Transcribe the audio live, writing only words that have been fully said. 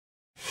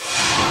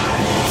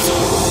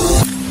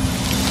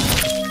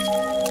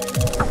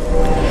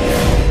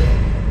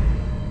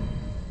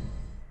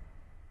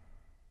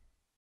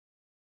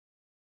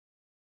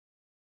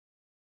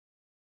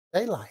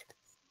daylight.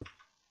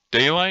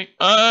 Daylight?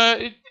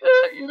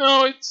 You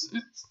know, it's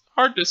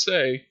hard to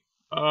say.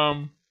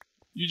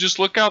 You just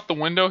look out the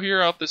window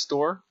here, out this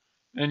door,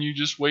 and you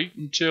just wait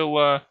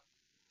until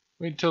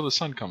the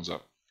sun comes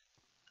up.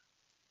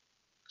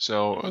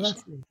 So, well,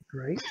 that's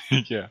great.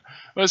 yeah.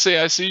 Let's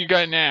say I see you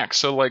got an axe.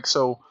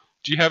 So,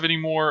 do you have any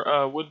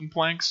more wooden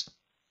planks?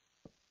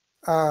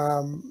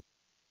 Wooden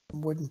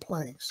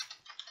planks.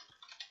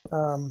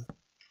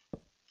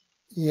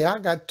 Yeah, I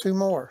got 2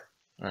 more.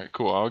 All right,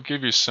 cool. I'll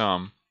give you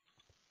some,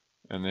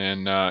 and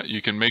then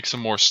you can make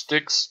some more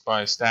sticks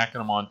by stacking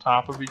them on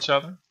top of each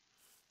other,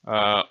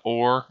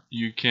 or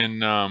you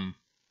can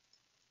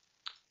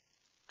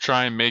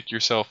try and make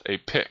yourself a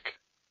pick.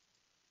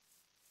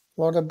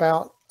 What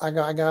about I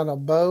got a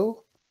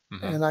bow,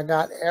 and I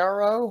got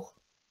arrow,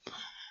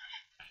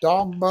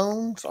 dog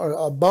bones, or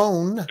a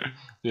bone.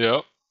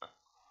 Yep.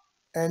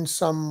 And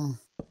some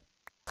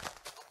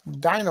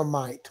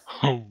dynamite.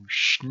 Oh,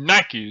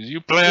 schnickies.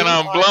 You plan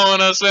on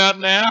blowing us out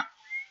now?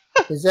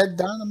 Is that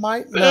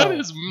dynamite? No. That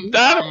is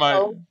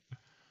dynamite.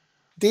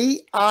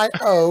 D-I-O-R-I-T-E?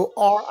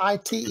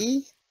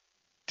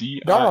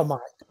 Dynamite.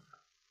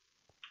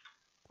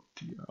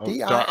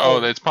 Oh,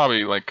 that's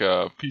probably like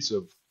a piece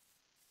of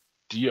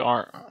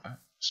D-R...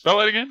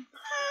 Spell it again?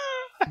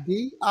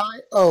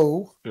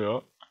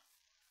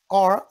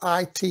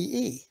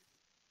 D-I-O-R-I-T-E.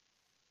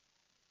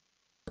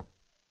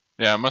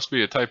 Yeah, it must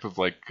be a type of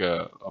like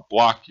a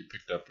block you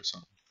picked up or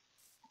something.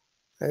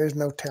 There's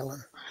no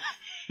telling.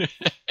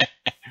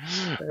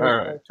 All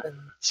right.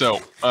 So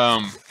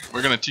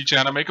we're gonna teach you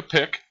how to make a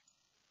pick.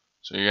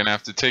 So you're gonna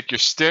have to take your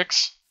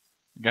sticks.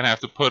 You're gonna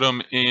have to put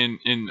them in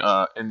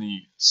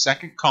the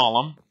second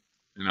column.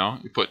 You know,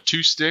 you put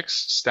 2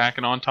 sticks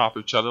stacking on top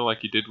of each other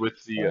like you did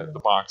with the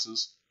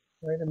boxes.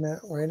 Wait a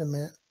minute.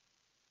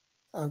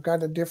 I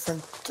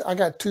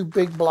got 2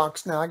 big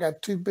blocks now. I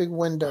got 2 big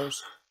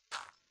windows.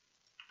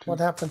 What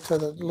happened to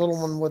the little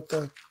one with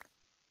the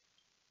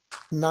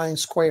 9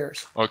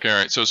 squares? Okay, all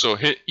right. So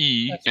hit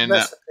E in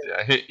that.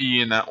 Hit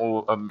E in that,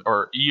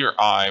 or E or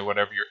I,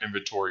 whatever your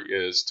inventory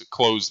is, to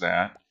close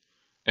that.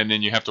 And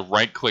then you have to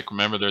right click.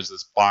 Remember, there's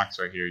this box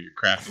right here, your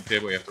crafting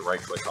table. You have to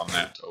right click on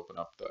that to open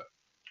up the.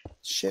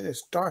 Shit,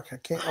 it's dark. I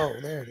can't. Oh,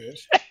 there it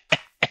is.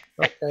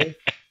 Okay.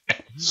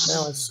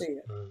 Now I see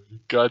it. You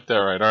got that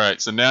right. All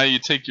right. So now you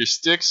take your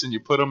sticks and you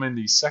put them in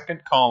the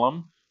second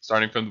column.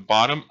 Starting from the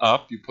bottom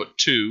up, you put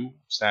 2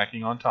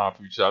 stacking on top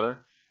of each other.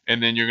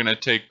 And then you're going to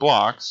take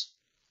blocks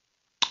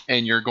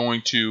and you're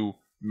going to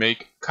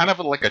make kind of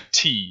like a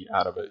T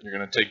out of it. You're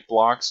going to take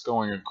blocks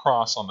going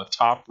across on the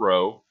top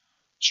row,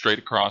 straight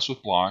across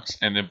with blocks,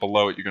 and then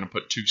below it you're going to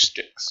put 2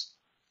 sticks.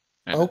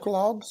 And oak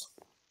logs?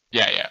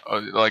 Yeah,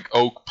 like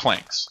oak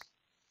planks.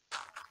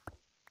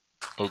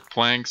 Oak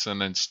planks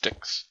and then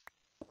sticks.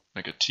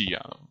 Make a T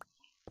out of them.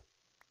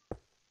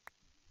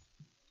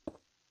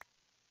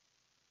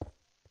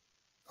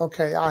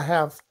 Okay, I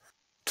have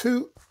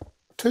two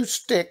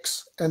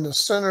sticks in the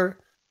center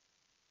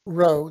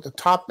row, the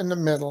top in the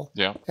middle.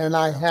 Yeah. And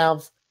I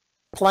have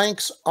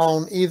planks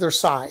on either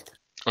side.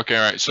 Okay,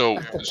 all right. So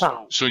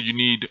you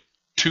need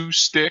 2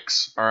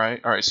 sticks. All right.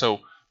 All right.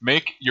 So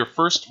make your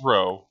first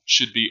row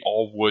should be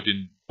all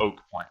wooden oak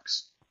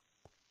planks.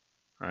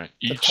 All right.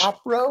 The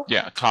top row?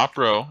 Yeah, top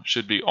row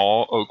should be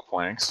all oak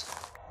planks.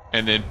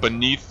 And then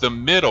beneath the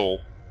middle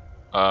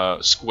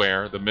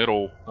square, the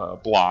middle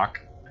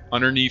block,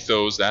 underneath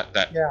those,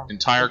 that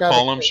entire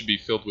column should be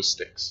filled with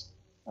sticks.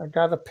 I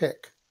got a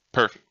pick.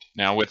 Perfect.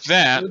 Now with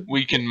that,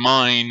 we can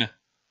mine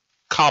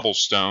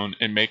cobblestone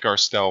and make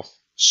ourselves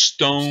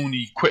stone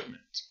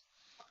equipment.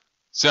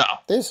 So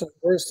this is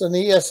worse than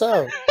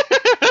ESO.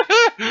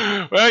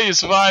 Well, you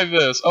survived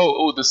this.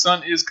 Oh, the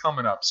sun is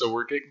coming up, so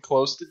we're getting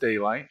close to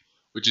daylight,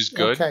 which is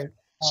good. Okay.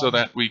 So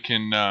that we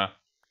can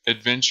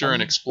adventure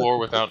and explore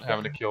without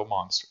having to kill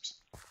monsters.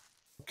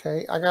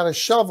 Okay, I got a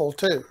shovel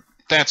too.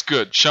 That's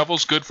good.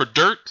 Shovel's good for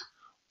dirt.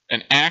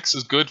 An axe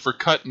is good for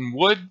cutting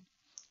wood.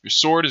 Your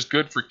sword is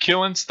good for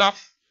killing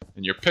stuff.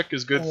 And your pick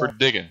is good for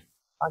digging.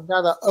 I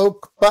got an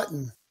oak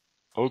button.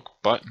 Oak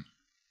button.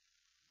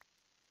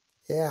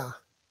 Yeah.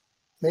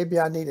 Maybe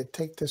I need to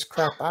take this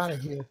crap out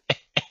of here.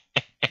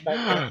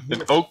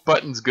 An oak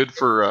button's good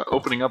for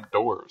opening up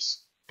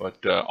doors.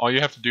 But all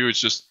you have to do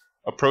is just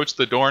approach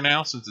the door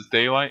now since it's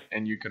daylight,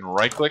 and you can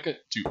right-click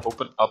it to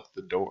open up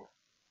the door.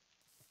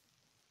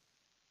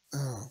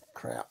 Oh,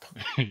 crap.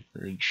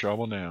 You're in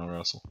trouble now,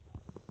 Russell.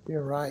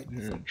 You're right.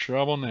 You're in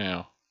trouble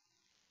now.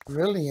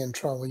 Really in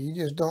trouble. You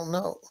just don't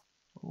know.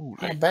 Ooh,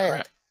 how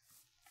bad.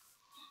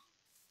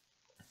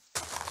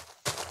 Crap.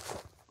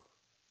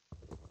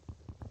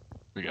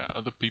 We got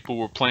other people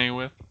we're playing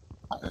with.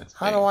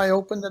 How do I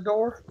open the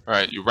door?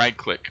 Alright, you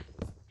right-click.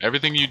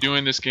 Everything you do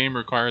in this game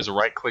requires a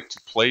right-click to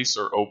place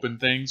or open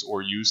things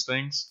or use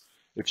things.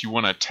 If you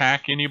want to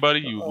attack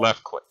anybody, you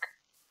left-click.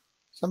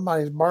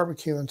 Somebody's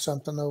barbecuing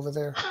something over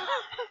there.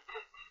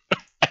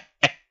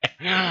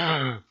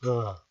 I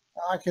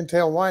can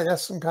tell why.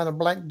 That's some kind of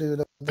black dude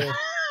over there.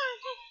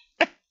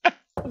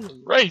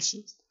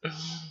 Racist.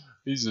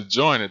 He's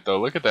enjoying it,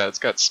 though. Look at that. It's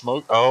got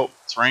smoke. Oh,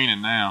 it's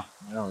raining now.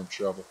 Now we're in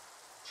trouble.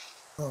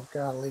 Oh,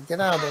 golly. Get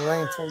out of the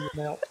rain before you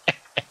melt.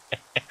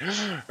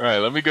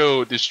 Alright, let me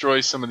go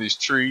destroy some of these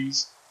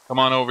trees. Come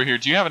on over here.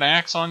 Do you have an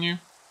axe on you?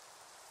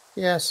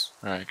 Yes.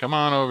 Alright, come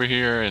on over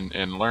here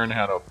and learn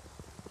how to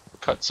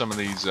cut some of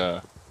these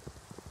Where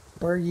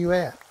are you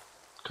at?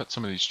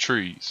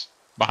 trees.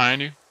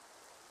 Behind you?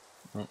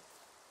 Oh.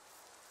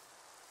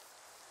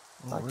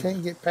 Oh, I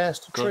can't get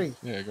past the tree.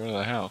 Yeah, go to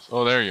the house.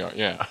 Oh, there you are.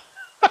 Yeah.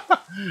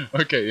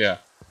 Okay, yeah.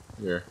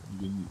 Here, you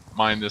can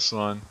mine this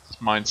one.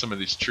 Let's mine some of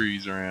these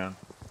trees around.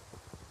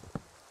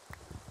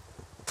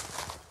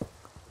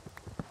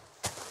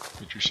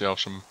 Get yourself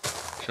some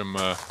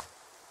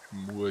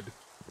wood.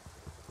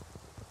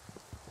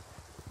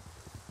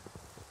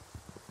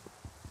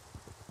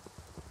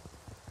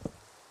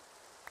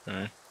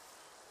 Okay.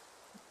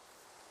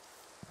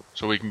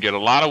 So we can get a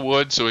lot of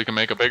wood so we can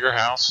make a bigger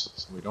house.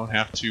 So we don't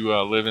have to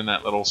live in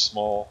that little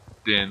small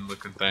den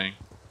looking thing.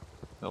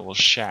 That little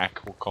shack,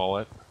 we'll call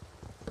it.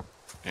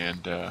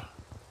 And, alright,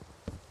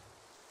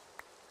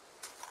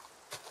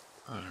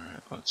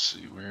 let's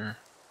see, where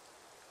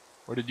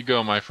did you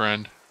go, my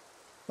friend?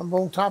 I'm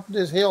on top of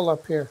this hill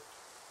up here.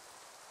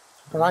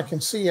 But I can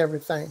see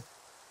everything.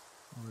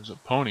 Oh, there's a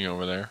pony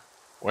over there.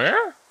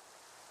 Where?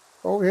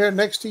 Over here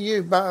next to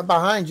you,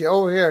 behind you.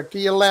 Over here, to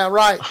your left,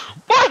 right.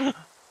 What?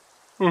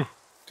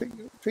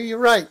 To your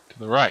right. To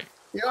the right.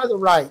 The other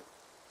right.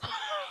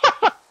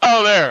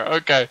 Oh, there,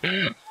 okay.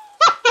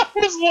 I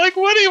was like,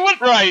 what do you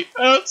want right?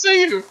 I don't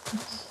see you.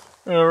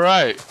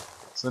 Alright,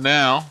 so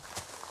now...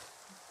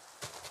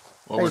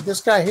 Hey,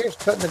 this guy here's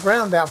cutting the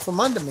ground out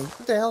from under me.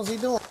 What the hell's he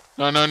doing?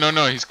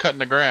 No, he's cutting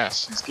the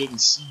grass. He's getting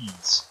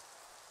seeds.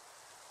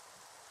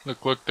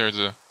 Look, there's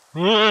a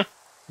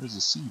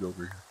seed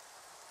over here.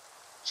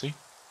 See?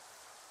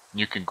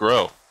 You can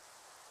grow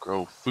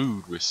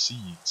food with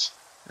seeds,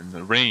 and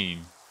the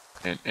rain,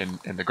 and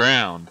the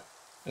ground,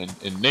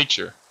 and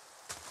nature.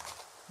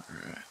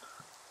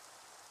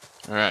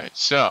 Alright,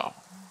 so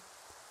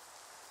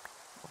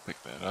I'll pick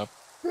that up.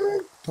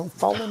 Don't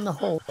fall in the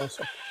hole,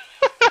 Russell.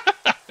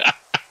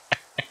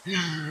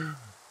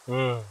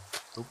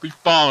 Don't be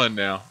falling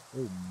now.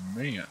 Oh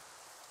man.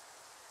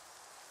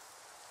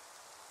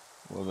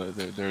 Well,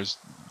 there's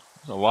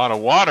a lot of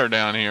water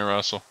down here,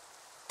 Russell.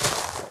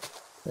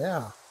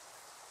 Yeah.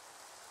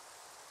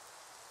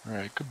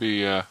 Alright, could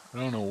be, I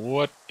don't know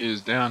what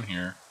is down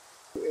here.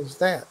 What is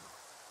that?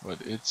 But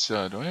it's, do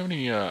I have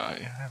any, I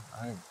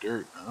have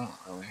dirt. I don't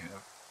really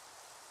have.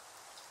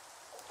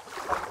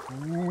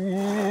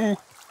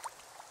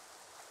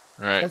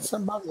 Alright. Is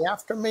somebody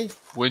after me?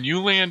 When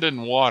you land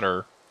in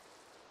water,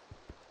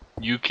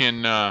 you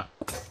can, oh,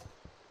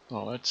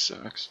 that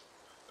sucks.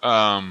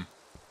 Hold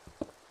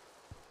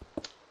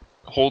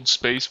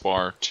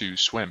spacebar to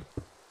swim.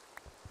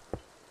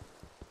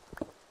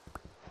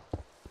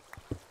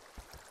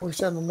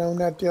 Wish I'd have known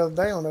that the other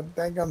day when the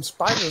daggum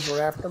spiders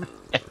were after me.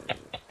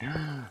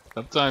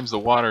 Sometimes the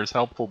water is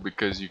helpful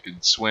because you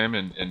can swim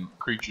and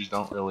creatures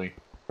don't really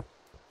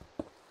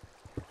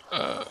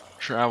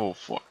travel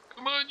far.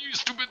 Come on, you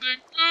stupid thing!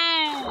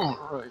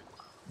 Oh! Alright.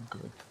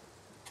 Good.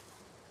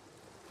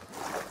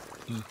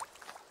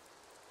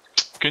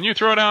 Can you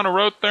throw down a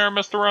rope there,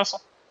 Mr.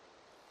 Russell?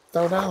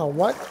 Throw down a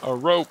what? A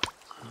rope.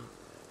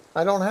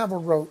 I don't have a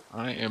rope.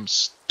 I am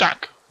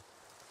stuck.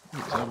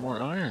 Is that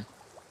more iron?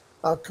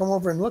 I'll come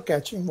over and look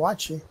at you and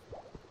watch you.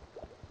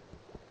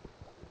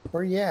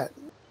 Where you at?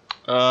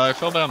 I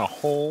fell down a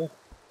hole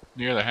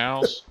near the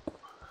house.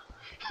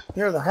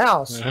 Near the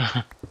house?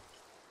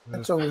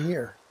 That's over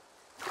here.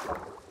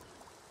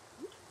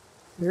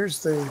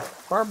 Here's the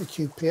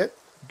barbecue pit.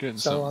 Getting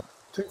So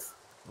some.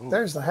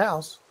 there's the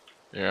house.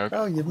 Yeah. Okay.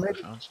 Oh, you made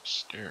it. Found some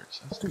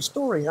stairs. That's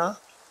Two-story, huh?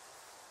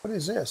 What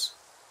is this?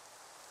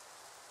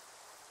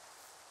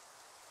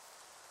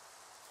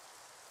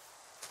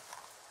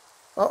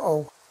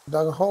 Uh-oh.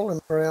 Dug a hole in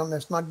the ground.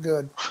 That's not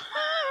good.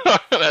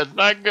 That's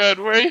not good.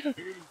 Where are you?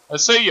 I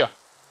see you.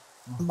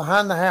 I'm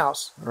behind the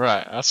house.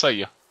 Right, I see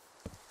you.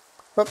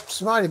 But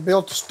somebody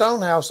built a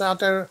stone house out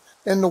there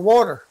in the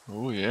water.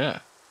 Oh yeah.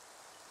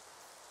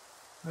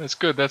 That's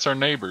good. That's our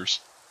neighbors.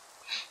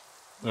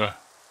 Let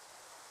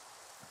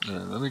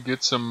me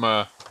get some.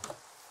 How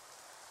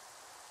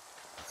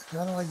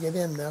do I get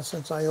in now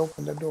since I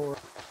opened the door?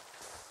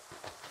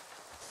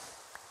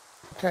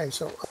 Okay,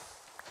 so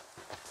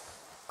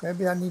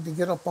maybe I need to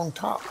get up on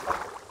top.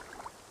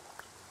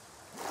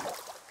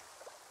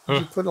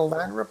 Did you put a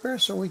ladder up there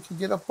so we can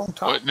get up on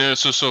top? No,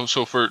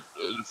 so for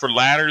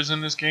ladders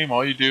in this game,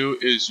 all you do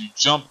is you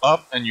jump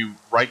up and you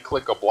right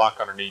click a block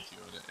underneath you,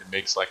 and it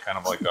makes like kind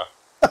of like a.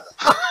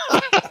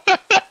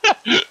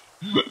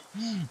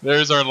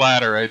 There's our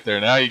ladder right there.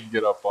 Now you can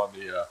get up on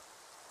the.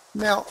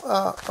 Now,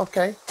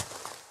 okay,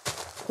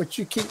 but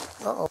you keep.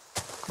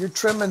 You're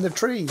trimming the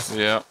trees.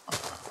 Yeah.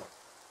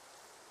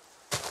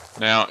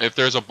 Now, if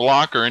there's a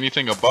block or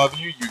anything above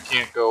you, you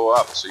can't go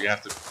up, so you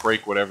have to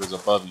break whatever's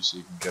above you so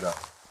you can get up.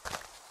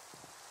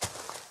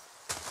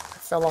 I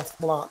fell off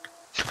the block.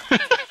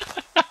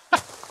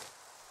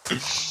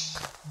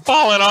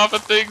 Falling off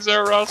of things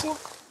there, Russell.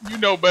 You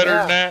know better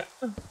than that.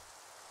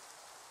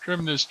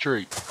 Trim this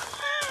tree.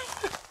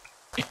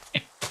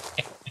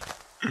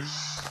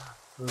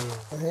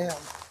 Yeah.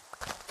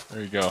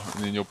 There you go.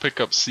 And then you'll pick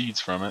up seeds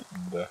from it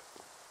and a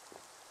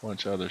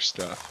bunch of other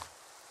stuff.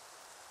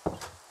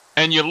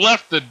 And you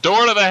left the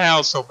door to the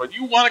house open.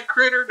 You want a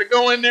critter to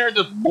go in there and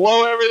just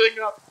blow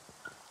everything up?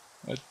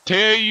 I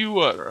tell you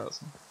what,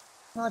 Russell.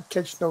 Not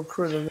catch no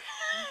critter.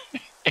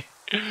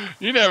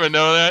 You never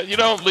know that. You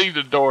don't leave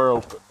the door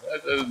open.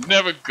 That is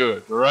never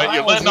good, all right?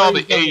 You're letting all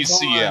the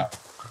AC out.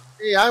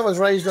 Yeah, I was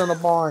raised on a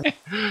barn.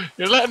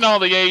 You're letting all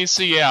the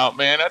AC out,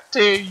 man. I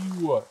tell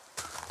you what.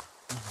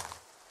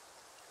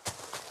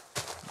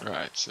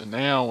 Right, so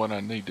now what I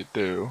need to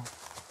do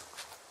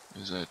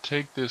is I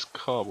take this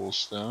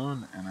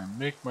cobblestone and I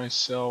make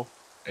myself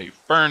a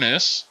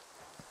furnace.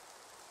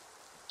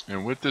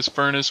 And with this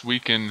furnace we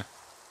can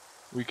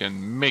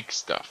make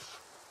stuff.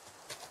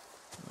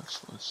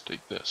 Let's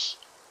take this.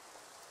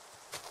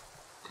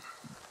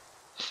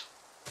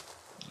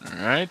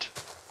 Alright.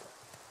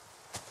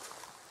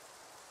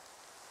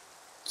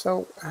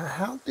 So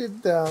how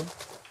did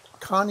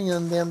Connie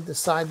and them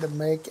decide to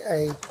make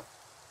a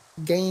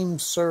game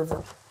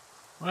server?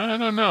 I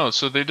don't know.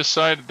 So they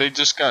decided, they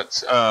just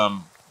got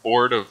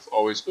bored of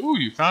always, ooh,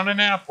 you found an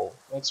apple.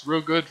 That's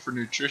real good for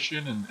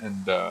nutrition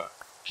and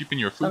keeping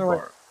your food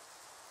bar.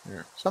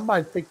 Here.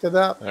 Somebody picked it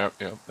up. Yep,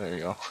 there you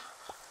go.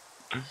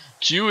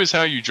 Q is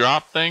how you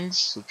drop things,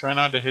 so try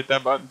not to hit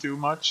that button too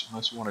much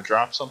unless you want to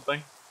drop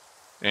something.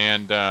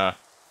 And oh,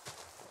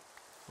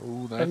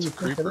 that's a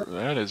creeper.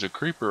 That is a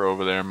creeper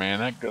over there, man.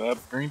 That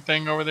green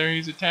thing over there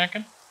he's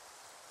attacking.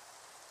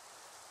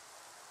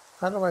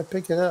 How do I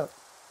pick it up?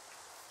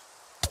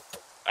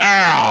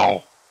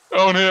 Ow!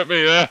 Don't hit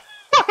me. That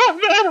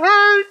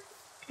hurt.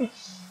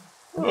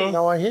 I didn't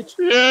know I hit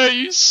you. Yeah,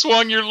 you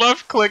swung your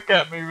left click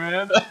at me,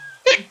 man.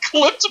 It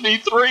clipped me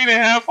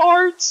 3.5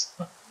 hearts.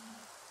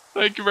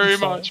 Thank you very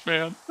much,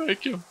 man.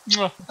 Thank you.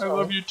 I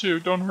love you too.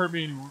 Don't hurt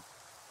me anymore.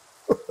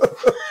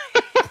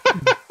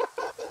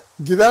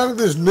 Get out of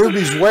this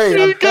newbie's way.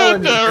 You I'm got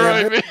telling you,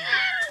 that right,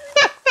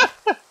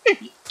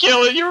 man.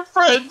 Killing your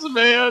friends,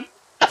 man.